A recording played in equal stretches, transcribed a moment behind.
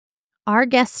Our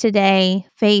guest today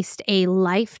faced a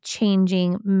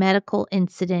life-changing medical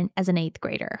incident as an eighth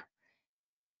grader.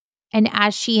 And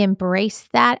as she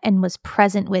embraced that and was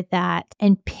present with that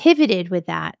and pivoted with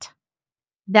that,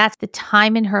 that's the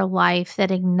time in her life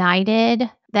that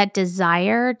ignited that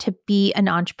desire to be an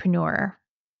entrepreneur.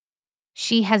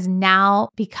 She has now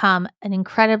become an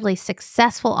incredibly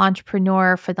successful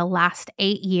entrepreneur for the last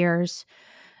 8 years,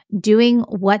 doing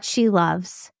what she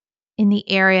loves in the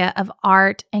area of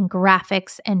art and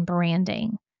graphics and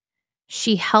branding.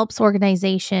 She helps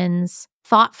organizations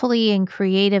thoughtfully and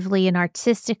creatively and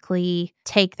artistically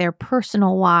take their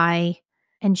personal why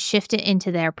and shift it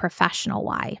into their professional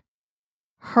why.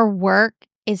 Her work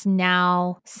is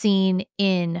now seen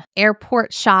in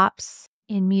airport shops,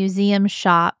 in museum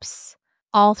shops,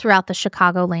 all throughout the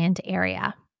Chicagoland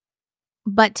area.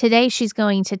 But today she's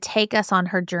going to take us on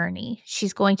her journey.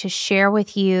 She's going to share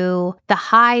with you the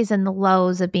highs and the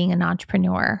lows of being an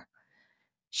entrepreneur.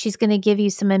 She's going to give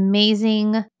you some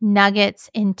amazing nuggets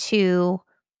into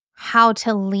how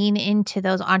to lean into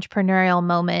those entrepreneurial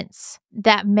moments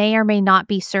that may or may not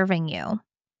be serving you.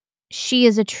 She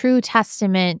is a true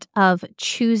testament of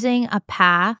choosing a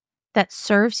path that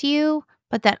serves you,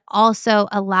 but that also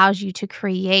allows you to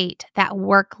create that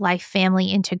work-life family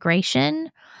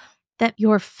integration that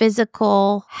your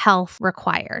physical health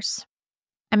requires.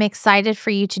 I'm excited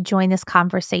for you to join this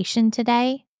conversation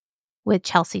today with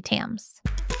Chelsie Tamms.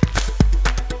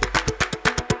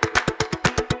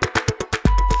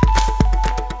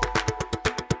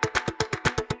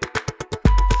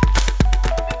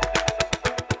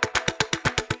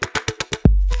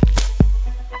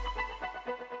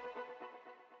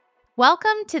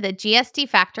 Welcome to the GSD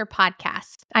Factor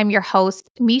podcast. I'm your host,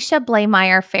 Misha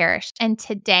Blameyer-Farish, and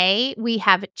today we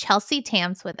have Chelsie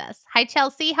Tamms with us. Hi,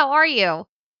 Chelsie. How are you?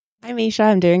 Hi, Misha.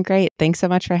 I'm doing great. Thanks so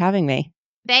much for having me.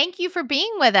 Thank you for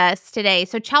being with us today.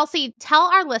 So, Chelsie, tell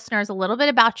our listeners a little bit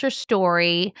about your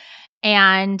story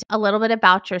and a little bit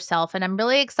about yourself. And I'm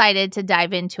really excited to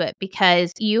dive into it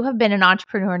because you have been an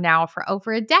entrepreneur now for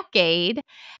over a decade.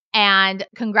 And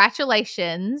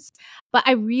congratulations. But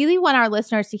I really want our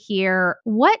listeners to hear,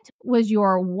 what was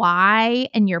your why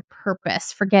and your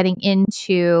purpose for getting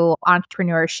into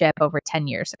entrepreneurship over 10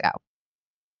 years ago?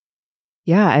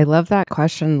 Yeah, I love that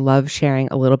question. Love sharing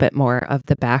a little bit more of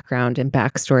the background and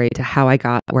backstory to how I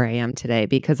got where I am today,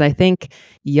 because I think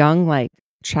young,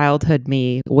 childhood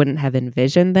me wouldn't have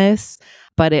envisioned this,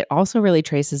 but it also really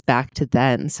traces back to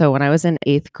then. So when I was in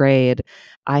eighth grade,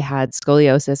 I had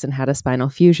scoliosis and had a spinal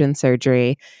fusion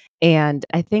surgery. And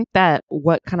I think that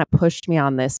what kind of pushed me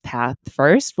on this path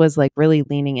first was really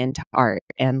leaning into art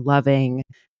and loving.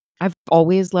 I've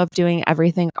always loved doing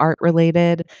everything art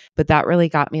related, but that really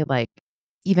got me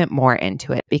even more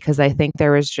into it, because I think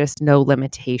there was just no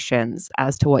limitations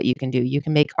as to what you can do. You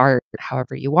can make art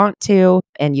however you want to,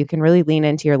 and you can really lean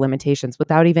into your limitations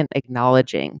without even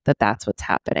acknowledging that that's what's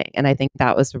happening. And I think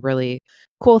that was a really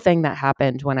cool thing that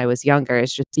happened when I was younger,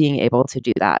 is just being able to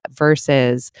do that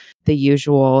versus the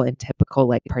usual and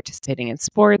typical participating in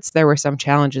sports. There were some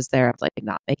challenges there of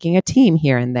not making a team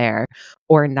here and there,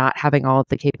 or not having all of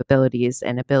the capabilities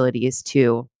and abilities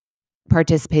to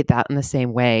participate that in the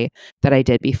same way that I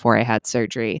did before I had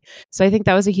surgery. So I think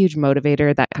that was a huge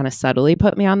motivator that kind of subtly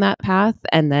put me on that path.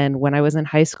 And then when I was in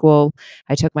high school,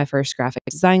 I took my first graphic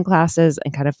design classes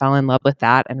and kind of fell in love with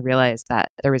that and realized that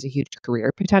there was a huge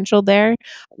career potential there.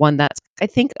 One that's, I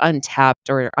think, untapped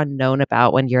or unknown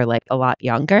about when you're a lot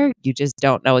younger. You just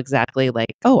don't know exactly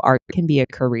oh, art can be a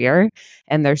career.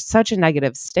 And there's such a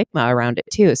negative stigma around it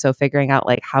too. So figuring out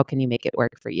how can you make it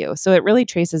work for you? So it really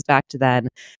traces back to then.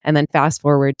 And then fast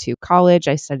forward to college,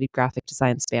 I studied graphic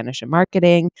design, Spanish, and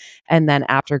marketing. And then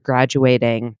after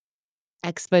graduating,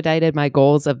 expedited my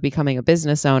goals of becoming a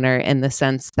business owner in the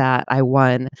sense that I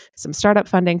won some startup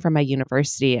funding from my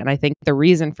university. And I think the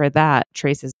reason for that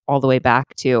traces all the way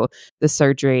back to the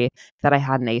surgery that I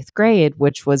had in eighth grade,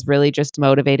 which was really just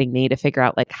motivating me to figure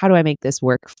out how do I make this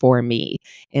work for me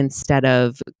instead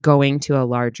of going to a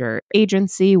larger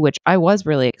agency, which I was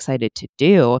really excited to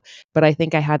do. But I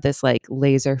think I had this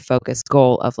laser focused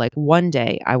goal of one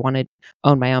day I want to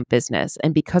own my own business.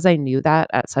 And because I knew that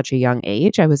at such a young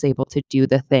age, I was able to do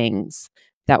the things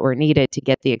that were needed to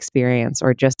get the experience,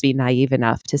 or just be naive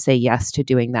enough to say yes to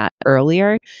doing that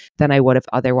earlier than I would have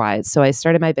otherwise. So I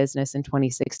started my business in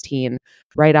 2016,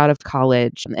 right out of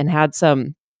college, and had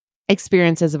some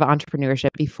experiences of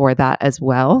entrepreneurship before that as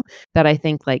well, that I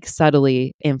think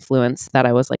subtly influenced that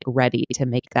I was ready to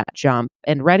make that jump,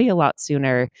 and ready a lot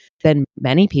sooner than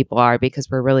many people are, because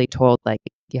we're really told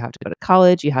you have to go to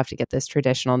college, you have to get this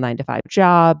traditional 9-to-5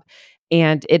 job.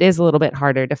 And it is a little bit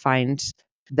harder to find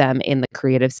them in the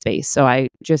creative space. So I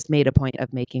just made a point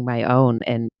of making my own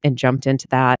and jumped into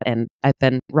that. And I've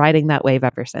been riding that wave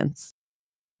ever since.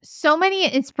 So many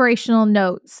inspirational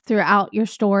notes throughout your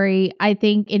story. I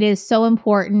think it is so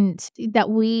important that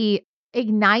we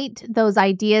ignite those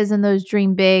ideas and those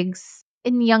dream bigs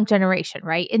in the young generation,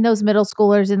 right? In those middle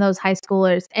schoolers, in those high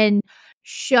schoolers, and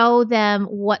show them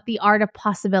what the art of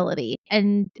possibility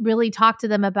and really talk to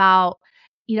them about,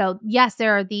 yes,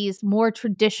 there are these more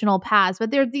traditional paths, but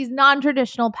there are these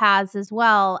non-traditional paths as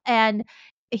well. And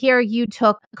here you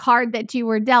took a card that you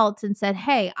were dealt and said,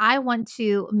 "Hey, I want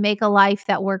to make a life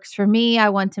that works for me. I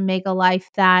want to make a life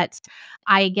that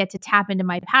I get to tap into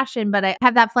my passion, but I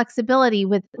have that flexibility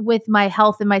with my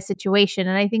health and my situation."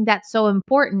 And I think that's so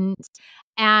important.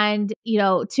 And,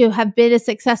 to have been a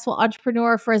successful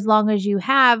entrepreneur for as long as you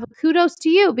have, kudos to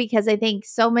you, because I think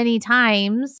so many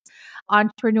times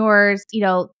entrepreneurs,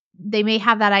 they may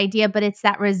have that idea, but it's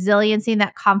that resiliency and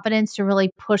that confidence to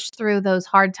really push through those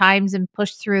hard times and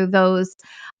push through those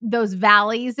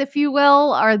valleys, if you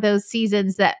will, or those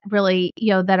seasons that really,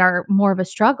 that are more of a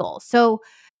struggle. So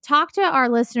talk to our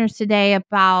listeners today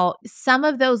about some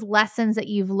of those lessons that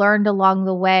you've learned along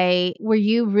the way where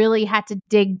you really had to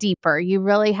dig deeper. You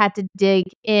really had to dig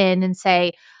in and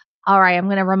say, all right, I'm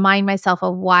going to remind myself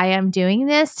of why I'm doing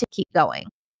this to keep going.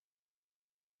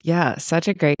 Yeah, such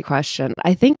a great question.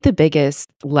 I think the biggest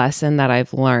lesson that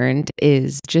I've learned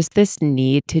is just this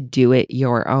need to do it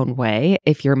your own way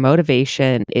if your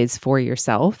motivation is for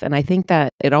yourself. And I think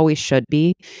that it always should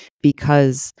be,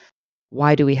 because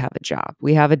why do we have a job?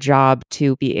 We have a job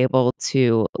to be able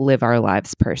to live our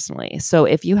lives personally. So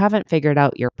if you haven't figured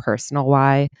out your personal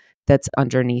why that's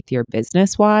underneath your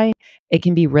business why, it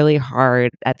can be really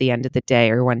hard at the end of the day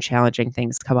or when challenging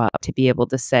things come up to be able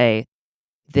to say,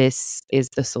 this is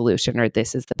the solution or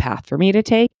this is the path for me to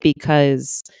take,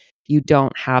 because you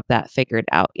don't have that figured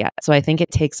out yet. So I think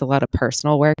it takes a lot of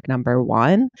personal work, number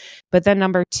one. But then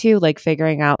number two, like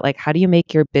figuring out like how do you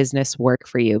make your business work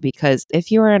for you? Because if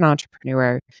you are an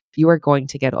entrepreneur, you are going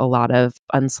to get a lot of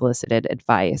unsolicited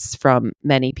advice from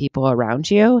many people around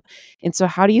you. And so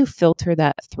how do you filter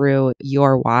that through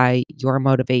your why, your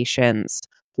motivations,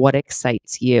 what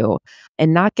excites you,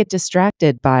 and not get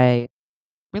distracted by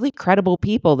really credible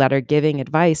people that are giving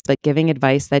advice, but giving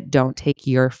advice that don't take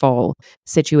your full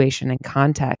situation and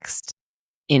context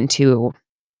into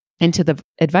the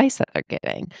advice that they're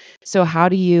giving. So how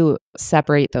do you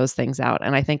separate those things out?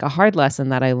 And I think a hard lesson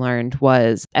that I learned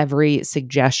was every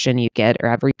suggestion you get or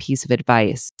every piece of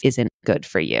advice isn't good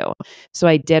for you. So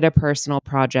I did a personal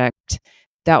project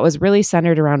that was really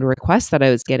centered around a request that I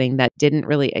was getting that didn't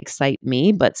really excite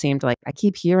me, but seemed like I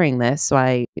keep hearing this, so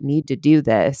I need to do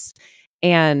this.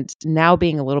 And now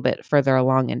being a little bit further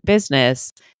along in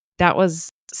business, that was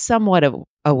somewhat of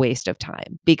a waste of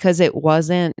time because it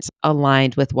wasn't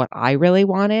aligned with what I really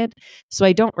wanted. So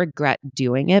I don't regret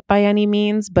doing it by any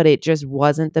means, but it just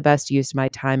wasn't the best use of my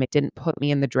time. It didn't put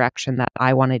me in the direction that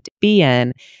I wanted to be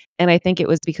in. And I think it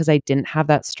was because I didn't have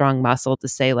that strong muscle to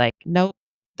say, like, nope,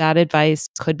 that advice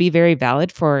could be very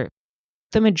valid for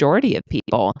the majority of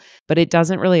people, but it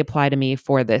doesn't really apply to me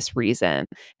for this reason.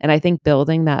 And I think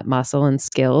building that muscle and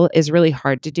skill is really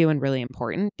hard to do and really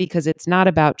important, because it's not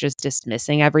about just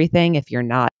dismissing everything if you're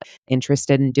not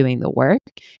interested in doing the work.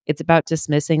 It's about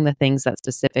dismissing the things that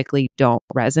specifically don't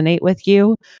resonate with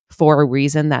you for a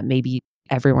reason that maybe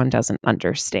everyone doesn't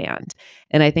understand.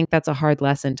 And I think that's a hard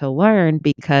lesson to learn,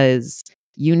 because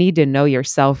you need to know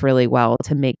yourself really well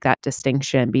to make that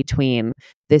distinction between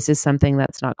this is something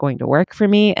that's not going to work for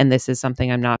me and this is something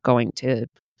I'm not going to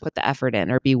put the effort in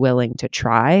or be willing to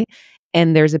try.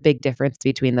 And there's a big difference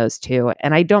between those two.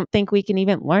 And I don't think we can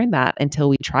even learn that until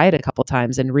we try it a couple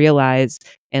times and realize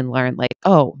and learn, like,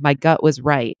 oh, my gut was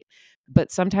right.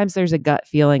 But sometimes there's a gut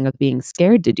feeling of being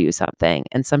scared to do something.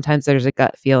 And sometimes there's a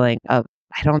gut feeling of,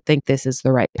 I don't think this is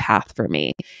the right path for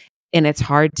me. And it's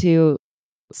hard to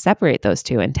separate those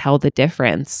two and tell the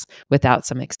difference without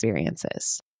some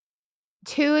experiences.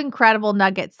 Two incredible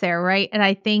nuggets there, right? And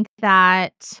I think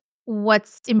that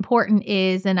what's important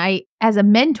is, and I, as a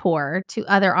mentor to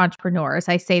other entrepreneurs,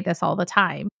 I say this all the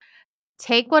time: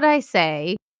 take what I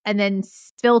say and then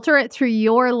filter it through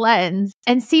your lens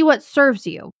and see what serves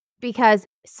you. Because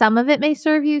some of it may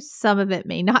serve you, some of it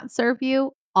may not serve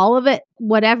you, all of it,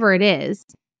 whatever it is.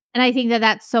 And I think that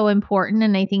that's so important.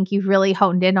 And I think you've really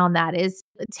honed in on that, is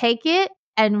take it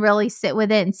and really sit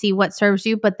with it and see what serves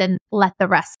you, but then let the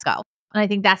rest go. And I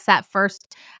think that's that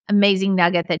first amazing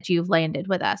nugget that you've landed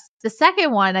with us. The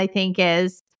second one, I think,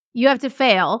 is You have to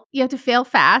fail. You have to fail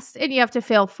fast and you have to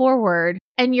fail forward.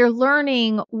 And you're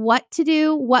learning what to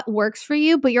do, what works for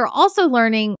you, but you're also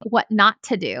learning what not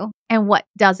to do and what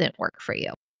doesn't work for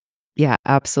you. Yeah,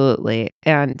 absolutely.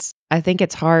 And I think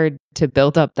it's hard to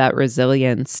build up that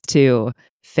resilience to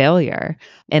failure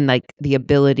and like the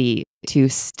ability to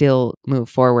still move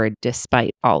forward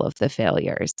despite all of the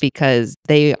failures because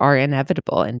they are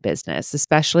inevitable in business,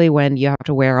 especially when you have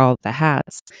to wear all the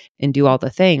hats and do all the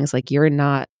things. Like you're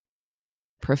not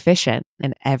proficient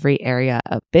in every area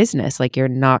of business. Like you're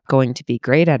not going to be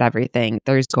great at everything.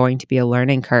 There's going to be a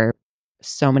learning curve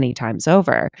so many times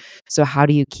over. So, how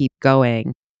do you keep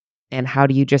going? And how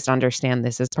do you just understand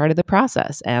this is part of the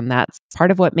process? And that's part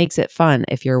of what makes it fun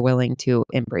if you're willing to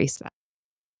embrace that.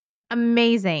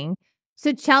 Amazing.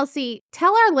 So, Chelsea,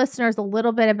 tell our listeners a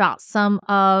little bit about some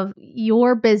of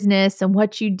your business and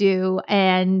what you do,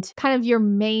 and kind of your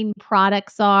main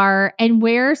products are, and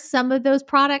where some of those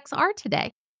products are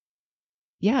today.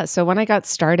 Yeah. So when I got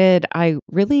started, I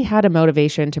really had a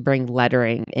motivation to bring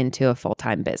lettering into a full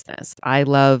time business. I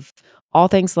love all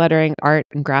things lettering, art,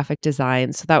 and graphic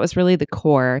design. So that was really the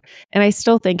core. And I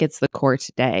still think it's the core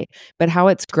today. But how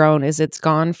it's grown is it's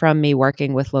gone from me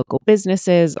working with local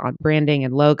businesses on branding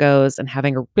and logos and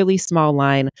having a really small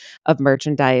line of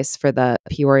merchandise for the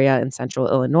Peoria and Central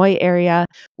Illinois area,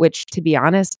 which to be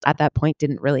honest, at that point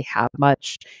didn't really have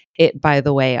much. It by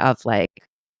the way of like,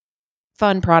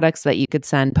 fun products that you could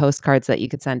send, postcards that you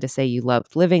could send to say you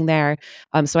loved living there.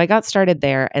 So I got started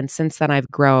there. And since then, I've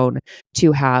grown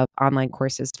to have online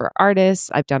courses for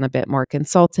artists. I've done a bit more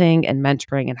consulting and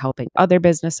mentoring and helping other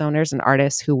business owners and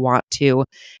artists who want to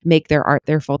make their art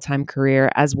their full time career,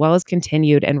 as well as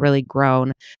continued and really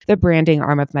grown the branding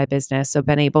arm of my business. So,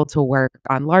 been able to work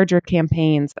on larger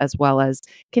campaigns as well as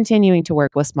continuing to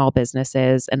work with small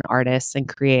businesses and artists and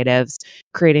creatives,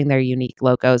 creating their unique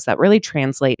logos that really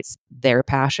translates their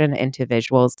passion into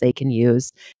visuals they can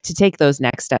use to take those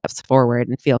next steps forward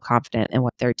and feel confident in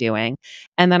what they're doing.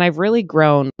 And then I've really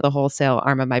grown the wholesale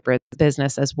arm of my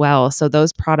business as well. So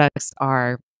those products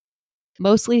are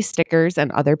mostly stickers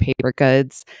and other paper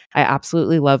goods. I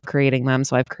absolutely love creating them.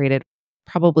 So I've created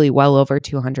probably well over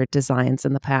 200 designs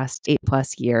in the past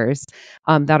 8+ years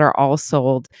that are all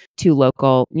sold to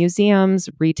local museums,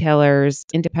 retailers,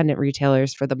 independent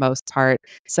retailers for the most part.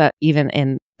 So even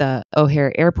in the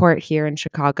O'Hare Airport here in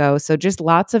Chicago. So just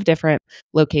lots of different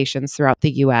locations throughout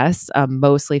the US,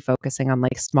 mostly focusing on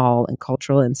like small and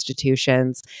cultural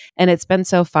institutions. And it's been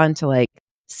so fun to like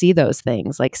see those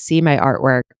things, like see my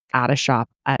artwork at a shop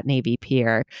at Navy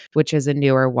Pier, which is a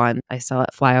newer one. I sell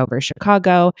at Flyover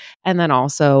Chicago. And then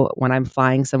also when I'm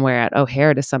flying somewhere at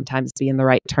O'Hare to sometimes be in the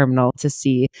right terminal to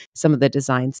see some of the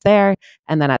designs there.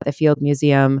 And then at the Field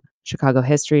Museum, Chicago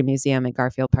History Museum, and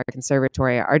Garfield Park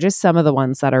Conservatory are just some of the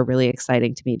ones that are really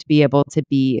exciting to me to be able to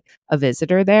be a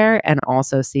visitor there and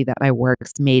also see that my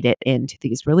works made it into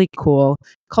these really cool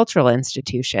cultural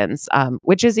institutions,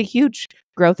 which is a huge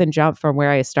growth and jump from where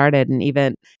I started. And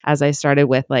even as I started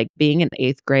with like being an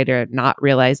eighth grader, not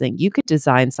realizing you could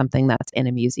design something that's in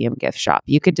a museum gift shop.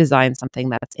 You could design something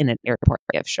that's in an airport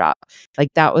gift shop. Like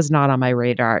that was not on my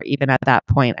radar. Even at that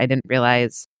point, I didn't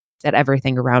realize that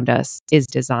everything around us is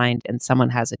designed and someone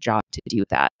has a job to do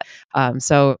that.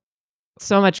 So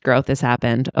much growth has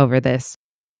happened over this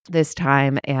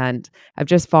time. And I've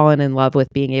just fallen in love with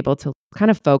being able to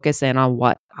kind of focus in on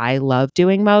what I love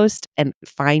doing most and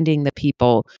finding the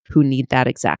people who need that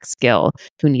exact skill,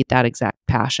 who need that exact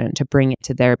passion to bring it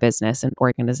to their business and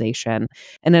organization.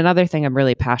 And another thing I'm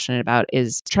really passionate about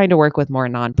is trying to work with more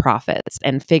nonprofits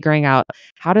and figuring out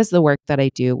how does the work that I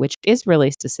do, which is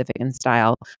really specific in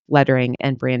style, lettering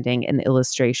and branding and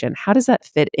illustration, how does that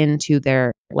fit into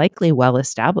their likely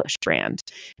well-established brand?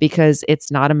 Because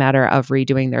it's not a matter of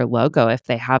redoing their logo if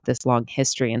they have this long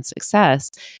history and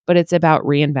success, but it's about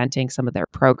reinventing some of their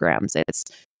programs. It's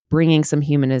bringing some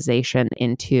humanization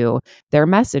into their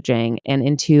messaging and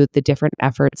into the different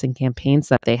efforts and campaigns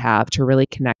that they have to really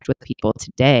connect with people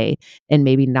today and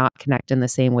maybe not connect in the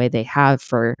same way they have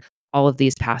for all of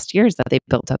these past years that they've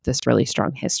built up this really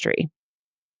strong history.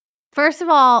 First of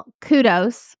all,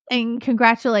 kudos and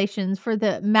congratulations for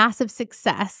the massive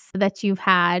success that you've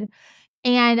had.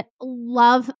 And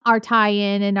love our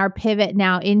tie-in and our pivot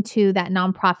now into that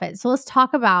nonprofit. So let's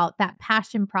talk about that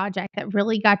passion project that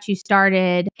really got you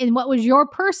started and what was your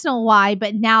personal why,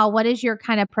 but now what is your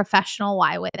kind of professional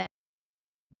why with it?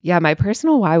 Yeah, my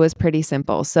personal why was pretty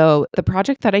simple. So the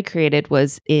project that I created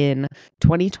was in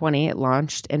 2020. It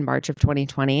launched in March of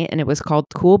 2020 and it was called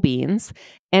Cool Beans.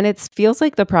 And it feels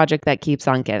like the project that keeps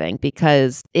on giving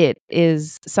because it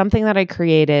is something that I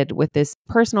created with this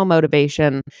personal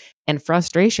motivation and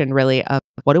frustration, really, of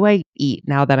what do I eat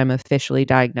now that I'm officially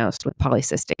diagnosed with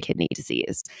polycystic kidney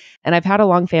disease? And I've had a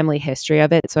long family history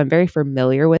of it. So I'm very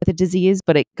familiar with the disease,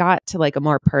 but it got to like a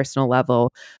more personal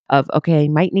level of, okay, I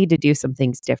might need to do some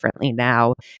things differently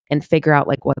now and figure out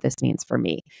like what this means for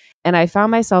me. And I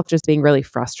found myself just being really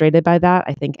frustrated by that.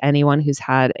 I think anyone who's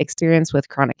had experience with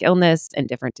chronic illness and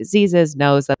different diseases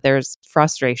knows that there's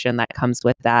frustration that comes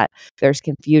with that. There's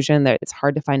confusion, that it's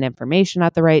hard to find information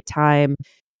at the right time.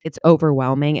 It's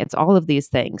overwhelming. It's all of these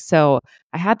things. So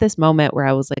I had this moment where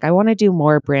I was like, I want to do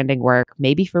more branding work,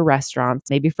 maybe for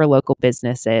restaurants, maybe for local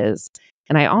businesses.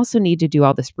 And I also need to do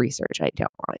all this research I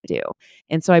don't want to do.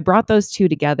 And so I brought those two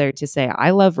together to say, I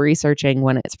love researching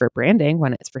when it's for branding,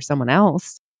 when it's for someone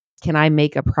else. Can I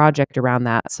make a project around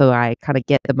that so I kind of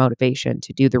get the motivation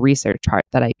to do the research part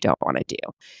that I don't want to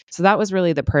do? So that was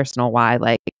really the personal why.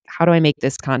 Like, how do I make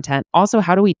this content? Also,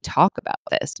 how do we talk about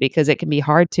this? Because it can be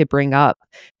hard to bring up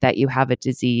that you have a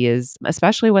disease,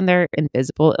 especially when they're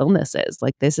invisible illnesses.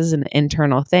 Like, this is an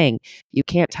internal thing. You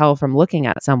can't tell from looking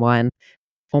at someone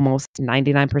almost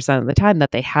 99% of the time that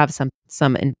they have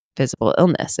some invisible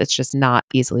illness. It's just not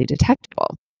easily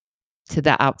detectable to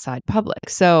the outside public.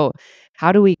 So,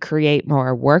 how do we create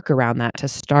more work around that to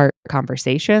start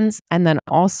conversations? And then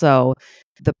also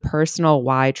the personal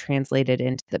why translated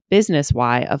into the business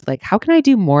why of like, how can I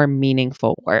do more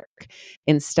meaningful work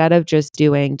instead of just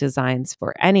doing designs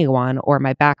for anyone? Or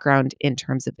my background in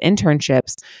terms of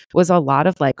internships was a lot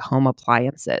of like home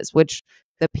appliances, which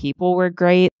the people were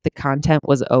great, the content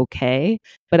was okay.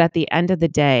 But at the end of the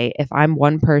day, if I'm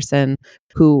one person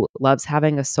who loves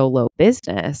having a solo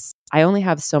business, I only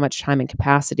have so much time and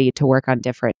capacity to work on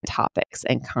different topics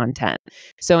and content.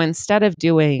 So instead of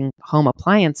doing home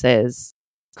appliances,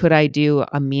 could I do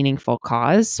a meaningful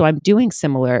cause? So I'm doing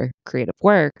similar creative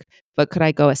work, but could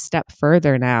I go a step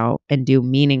further now and do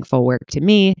meaningful work to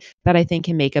me that I think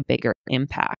can make a bigger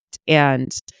impact?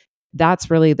 And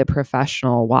that's really the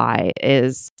professional why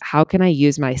is how can I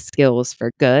use my skills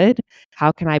for good?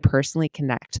 How can I personally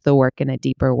connect the work in a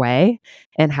deeper way?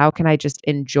 And how can I just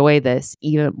enjoy this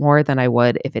even more than I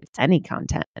would if it's any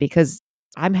content? Because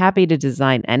I'm happy to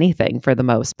design anything for the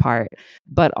most part,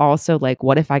 but also like,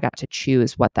 what if I got to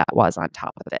choose what that was on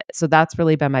top of it? So that's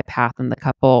really been my path in the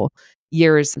couple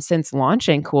years since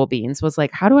launching Cool Beans was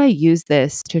like, how do I use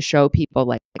this to show people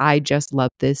like, I just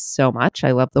love this so much.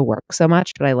 I love the work so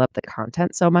much, but I love the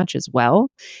content so much as well.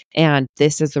 And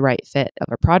this is the right fit of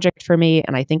a project for me.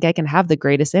 And I think I can have the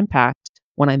greatest impact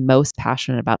when I'm most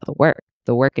passionate about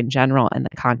the work in general and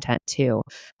the content too.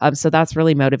 So that's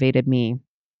really motivated me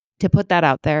to put that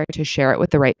out there, to share it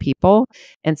with the right people.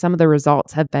 And some of the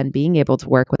results have been being able to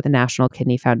work with the National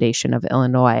Kidney Foundation of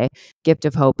Illinois, Gift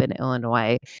of Hope in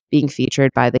Illinois, being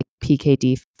featured by the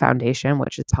PKD Foundation,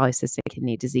 which is polycystic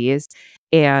kidney disease,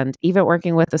 and even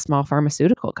working with a small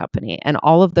pharmaceutical company. And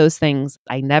all of those things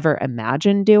I never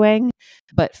imagined doing,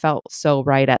 but felt so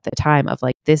right at the time of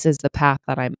like, this is the path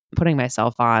that I'm putting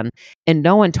myself on. And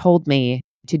no one told me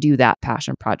to do that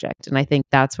passion project. And I think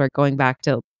that's where going back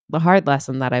to the hard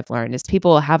lesson that I've learned is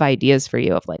people have ideas for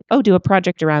you of like, oh, do a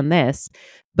project around this.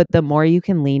 But the more you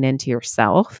can lean into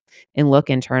yourself and look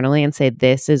internally and say,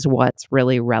 this is what's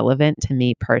really relevant to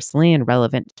me personally and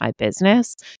relevant to my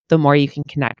business, the more you can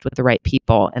connect with the right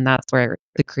people. And that's where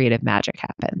the creative magic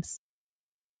happens.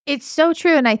 It's so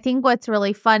true. And I think what's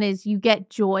really fun is you get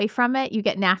joy from it. You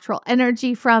get natural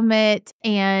energy from it.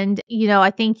 And,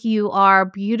 I think you are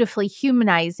beautifully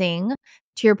humanizing,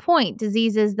 to your point,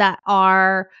 diseases that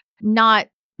are not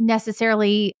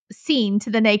necessarily seen to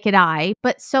the naked eye,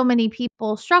 but so many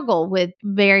people struggle with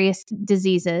various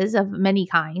diseases of many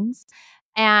kinds.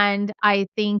 And I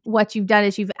think what you've done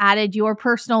is you've added your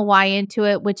personal why into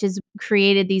it, which has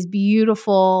created these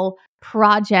beautiful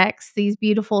projects, these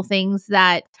beautiful things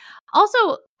that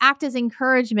also act as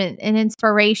encouragement and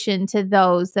inspiration to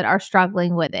those that are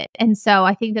struggling with it. And so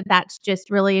I think that that's just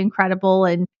really incredible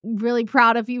and really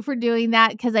proud of you for doing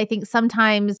that, because I think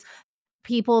sometimes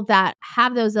people that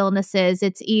have those illnesses,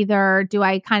 it's either do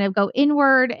I kind of go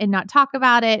inward and not talk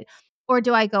about it, or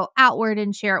do I go outward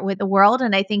and share it with the world?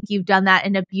 And I think you've done that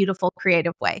in a beautiful,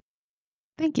 creative way.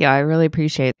 Thank you. I really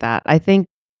appreciate that. I think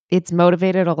it's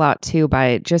motivated a lot too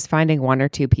by just finding one or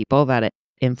two people that it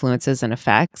influences and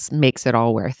affects, makes it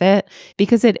all worth it,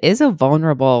 because it is a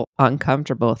vulnerable,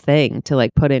 uncomfortable thing to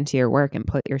like put into your work and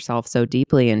put yourself so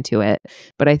deeply into it.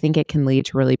 But I think it can lead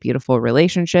to really beautiful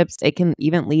relationships. It can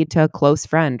even lead to a close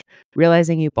friend,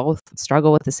 realizing you both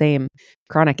struggle with the same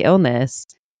chronic illness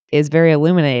is very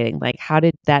illuminating. Like, how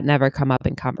did that never come up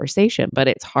in conversation? But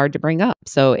it's hard to bring up.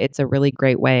 So it's a really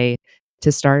great way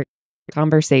to start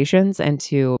conversations and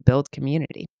to build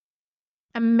community.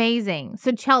 Amazing.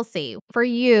 So, Chelsea, for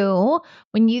you,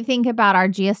 when you think about our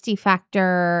GST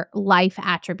factor life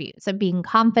attributes of being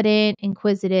confident,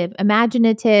 inquisitive,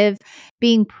 imaginative,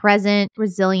 being present,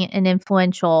 resilient, and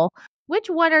influential, which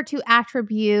one or two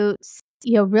attributes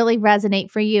really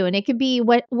resonate for you? And it could be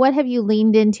what have you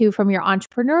leaned into from your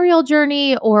entrepreneurial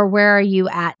journey, or where are you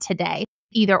at today?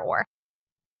 Either or.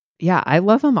 Yeah, I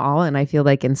love them all. And I feel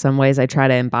like in some ways I try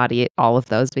to embody all of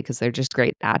those because they're just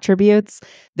great attributes.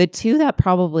 The two that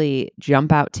probably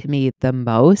jump out to me the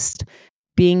most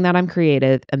being that I'm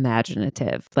creative,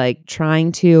 imaginative, like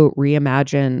trying to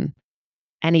reimagine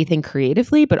anything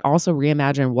creatively, but also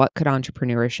reimagine what could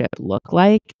entrepreneurship look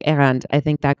like. And I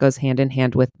think that goes hand in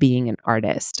hand with being an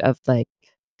artist of like,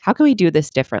 how can we do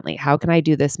this differently? How can I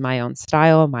do this my own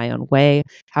style, my own way?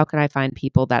 How can I find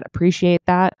people that appreciate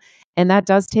that? And that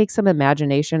does take some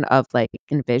imagination of like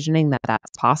envisioning that that's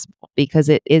possible because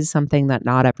it is something that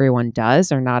not everyone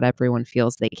does or not everyone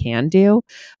feels they can do.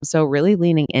 So, really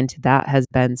leaning into that has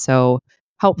been so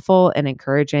helpful and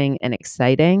encouraging and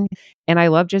exciting. And I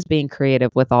love just being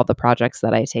creative with all the projects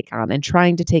that I take on and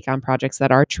trying to take on projects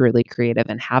that are truly creative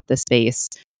and have the space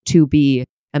to be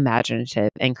imaginative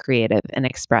and creative and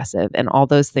expressive and all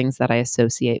those things that I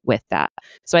associate with that.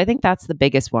 So I think that's the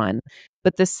biggest one.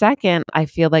 But the second, I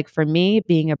feel like for me,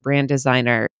 being a brand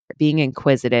designer, being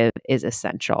inquisitive is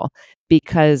essential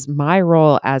because my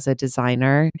role as a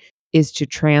designer is to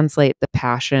translate the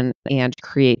passion and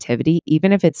creativity,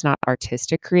 even if it's not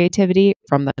artistic creativity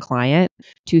from the client,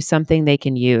 to something they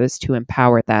can use to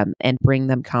empower them and bring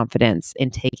them confidence in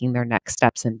taking their next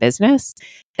steps in business.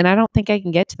 And I don't think I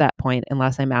can get to that point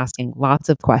unless I'm asking lots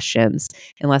of questions,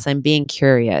 unless I'm being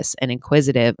curious and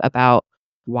inquisitive about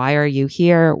why are you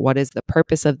here? What is the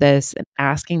purpose of this? And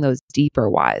asking those deeper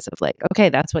whys of like, okay,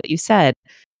 that's what you said,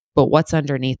 but what's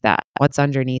underneath that? What's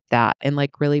underneath that? And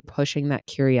like really pushing that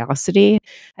curiosity,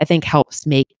 I think helps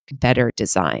make better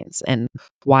designs. And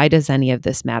why does any of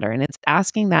this matter? And it's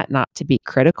asking that not to be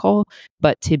critical,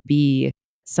 but to be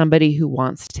somebody who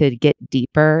wants to get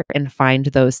deeper and find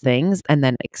those things and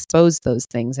then expose those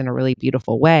things in a really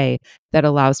beautiful way that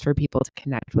allows for people to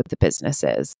connect with the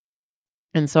businesses.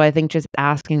 And so I think just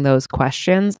asking those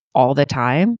questions all the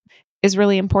time is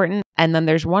really important. And then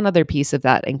there's one other piece of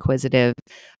that inquisitive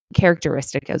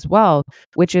characteristic as well,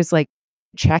 which is like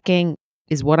checking,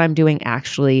 is what I'm doing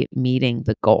actually meeting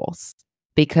the goals?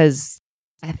 Because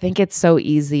I think it's so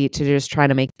easy to just try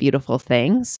to make beautiful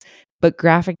things, but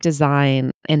graphic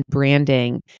design and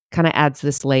branding kind of adds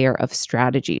this layer of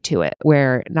strategy to it,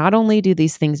 where not only do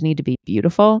these things need to be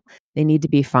beautiful, they need to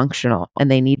be functional and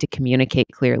they need to communicate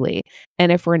clearly.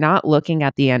 And if we're not looking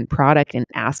at the end product and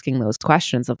asking those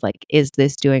questions of like, is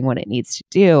this doing what it needs to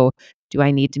do? Do I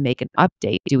need to make an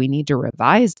update? Do we need to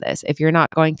revise this? If you're not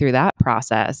going through that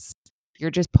process,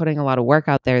 you're just putting a lot of work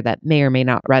out there that may or may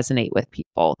not resonate with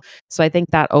people. So I think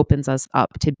that opens us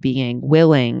up to being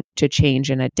willing to change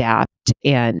and adapt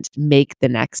and make the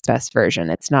next best version.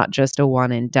 It's not just a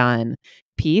one and done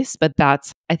piece, but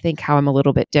that's, I think, how I'm a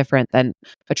little bit different than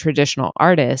a traditional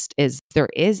artist is there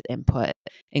is input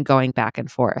in going back and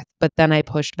forth. But then I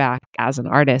push back as an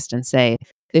artist and say,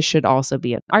 this should also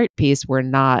be an art piece. We're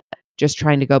not just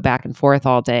trying to go back and forth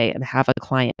all day and have a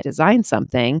client design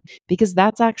something because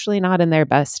that's actually not in their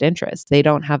best interest. They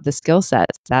don't have the skill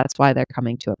sets. That's why they're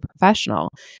coming to a professional.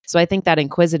 So I think that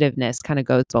inquisitiveness kind of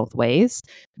goes both ways,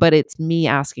 but it's me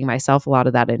asking myself a lot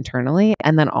of that internally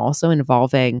and then also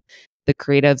involving the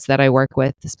creatives that I work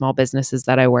with, the small businesses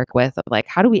that I work with, of like,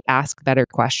 how do we ask better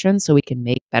questions so we can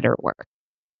make better work?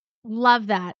 Love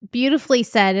that. Beautifully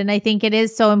said. And I think it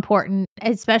is so important,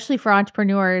 especially for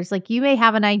entrepreneurs. Like you may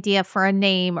have an idea for a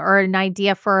name or an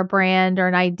idea for a brand or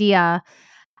an idea,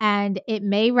 and it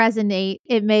may resonate.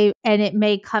 It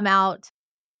may come out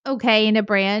okay in a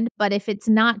brand, but if it's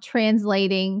not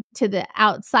translating to the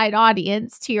outside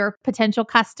audience, to your potential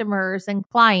customers and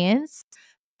clients,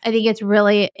 I think it's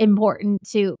really important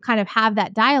to kind of have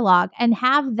that dialogue and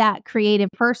have that creative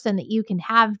person that you can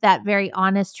have that very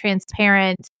honest,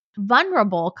 transparent,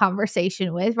 vulnerable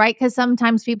conversation with, right? Because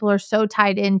sometimes people are so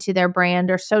tied into their brand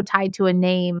or so tied to a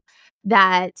name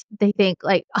that they think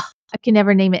like, oh, I can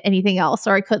never name it anything else,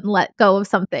 or I couldn't let go of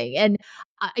something. And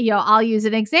I'll use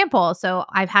an example. So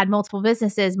I've had multiple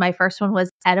businesses. My first one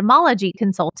was etymology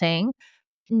consulting.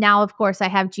 Now, of course, I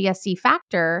have GSC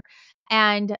Factor,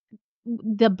 and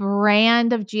the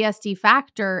brand of GSD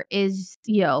Factor is,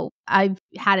 I've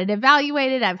had it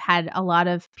evaluated. I've had a lot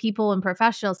of people and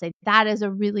professionals say that is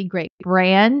a really great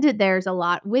brand. There's a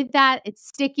lot with that. It's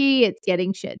sticky. It's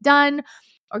getting shit done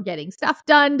or getting stuff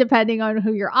done, depending on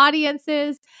who your audience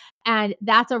is. And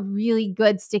that's a really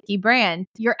good sticky brand.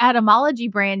 Your etymology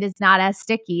brand is not as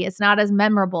sticky. It's not as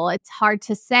memorable. It's hard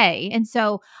to say. And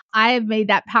so I have made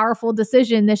that powerful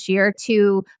decision this year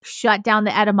to shut down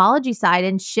the etymology side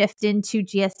and shift into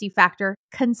GSD Factor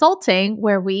Consulting,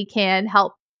 where we can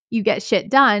help you get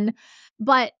shit done.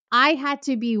 But I had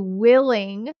to be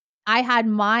willing. I had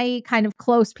my kind of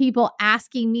close people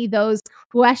asking me those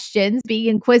questions, being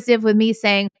inquisitive with me,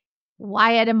 saying,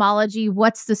 why etymology?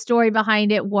 What's the story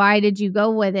behind it? Why did you go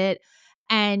with it?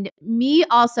 And me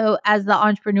also as the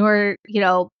entrepreneur,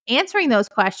 answering those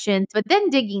questions, but then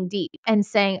digging deep and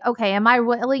saying, okay, am I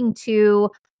willing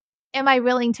to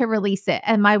release it?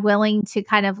 Am I willing to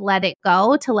kind of let it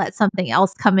go, to let something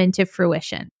else come into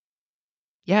fruition?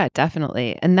 Yeah,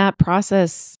 definitely. And that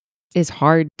process is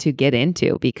hard to get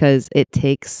into because it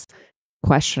takes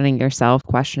questioning yourself,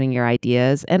 questioning your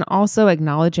ideas, and also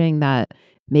acknowledging that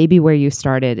maybe where you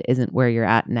started isn't where you're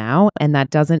at now. And that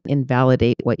doesn't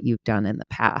invalidate what you've done in the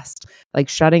past. Like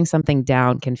shutting something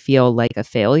down can feel like a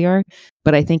failure,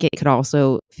 but I think it could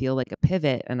also feel like a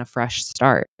pivot and a fresh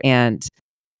start. And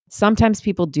sometimes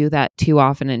people do that too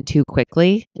often and too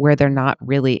quickly, where they're not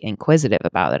really inquisitive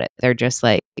about it. They're just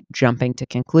like jumping to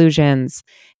conclusions.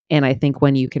 And I think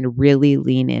when you can really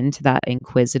lean into that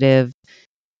inquisitive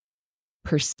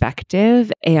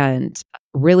perspective and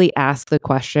really ask the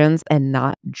questions and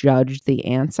not judge the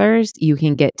answers, you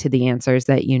can get to the answers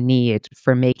that you need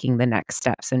for making the next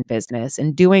steps in business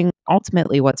and doing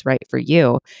ultimately what's right for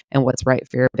you and what's right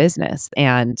for your business.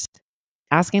 And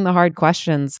asking the hard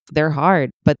questions, they're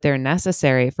hard, but they're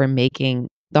necessary for making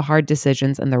the hard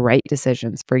decisions and the right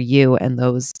decisions for you and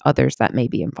those others that may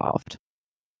be involved.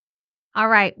 All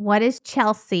right. What is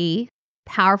Chelsie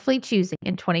powerfully choosing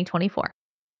in 2024?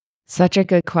 Such a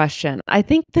good question. I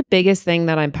think the biggest thing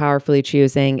that I'm powerfully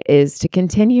choosing is to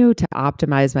continue to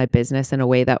optimize my business in a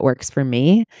way that works for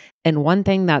me. And one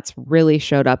thing that's really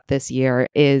showed up this year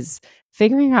is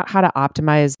figuring out how to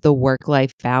optimize the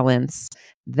work-life balance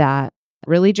that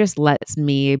really just lets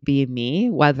me be me,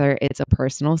 whether it's a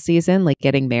personal season, like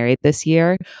getting married this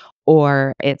year,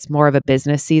 or it's more of a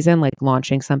business season, like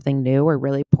launching something new or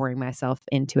really pouring myself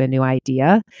into a new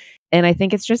idea. And I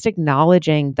think it's just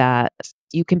acknowledging that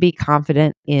you can be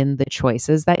confident in the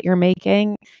choices that you're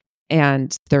making.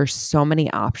 And there's so many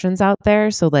options out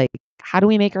there. So, like, how do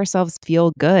we make ourselves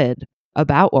feel good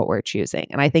about what we're choosing?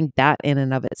 And I think that in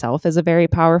and of itself is a very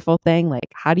powerful thing. Like,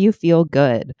 how do you feel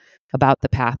good about the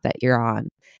path that you're on?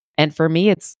 And for me,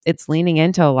 it's leaning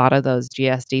into a lot of those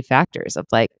GSD factors of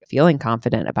like feeling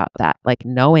confident about that, like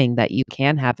knowing that you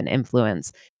can have an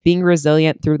influence, being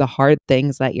resilient through the hard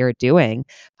things that you're doing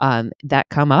that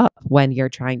come up when you're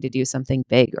trying to do something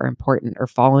big or important or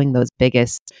following those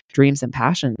biggest dreams and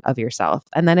passion of yourself.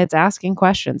 And then it's asking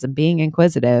questions and being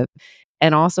inquisitive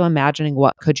and also imagining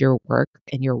what could your work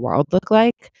and your world look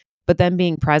like, but then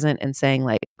being present and saying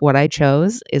like, what I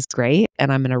chose is great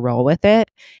and I'm going to roll with it.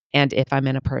 And if I'm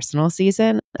in a personal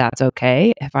season, that's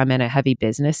okay. If I'm in a heavy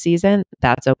business season,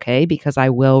 that's okay, because I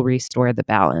will restore the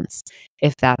balance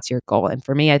if that's your goal. And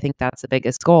for me, I think that's the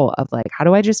biggest goal of like, how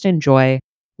do I just enjoy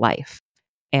life?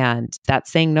 And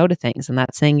that's saying no to things and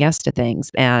that's saying yes to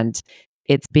things. And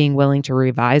it's being willing to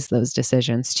revise those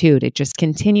decisions too, to just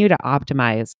continue to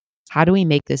optimize. How do we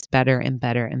make this better and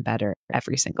better and better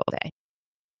every single day?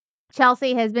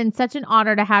 Chelsie, has been such an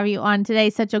honor to have you on today.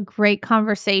 Such a great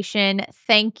conversation.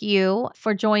 Thank you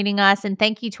for joining us. And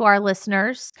thank you to our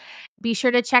listeners. Be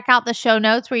sure to check out the show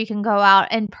notes where you can go out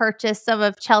and purchase some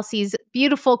of Chelsie's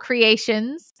beautiful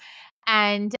creations.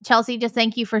 And Chelsie, just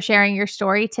thank you for sharing your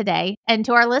story today. And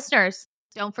to our listeners,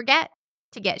 don't forget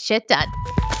to get shit done.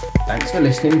 Thanks for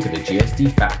listening to the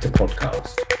GSD Factor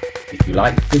podcast. If you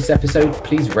liked this episode,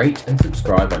 please rate and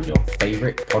subscribe on your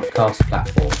favorite podcast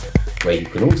platform, where you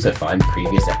can also find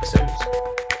previous episodes.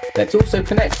 Let's also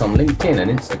connect on LinkedIn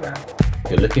and Instagram.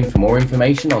 If you're looking for more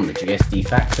information on the GSD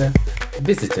Factor,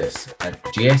 visit us at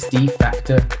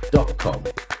gsdfactor.com.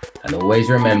 And always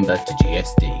remember to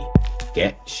GSD,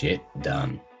 get shit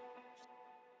done.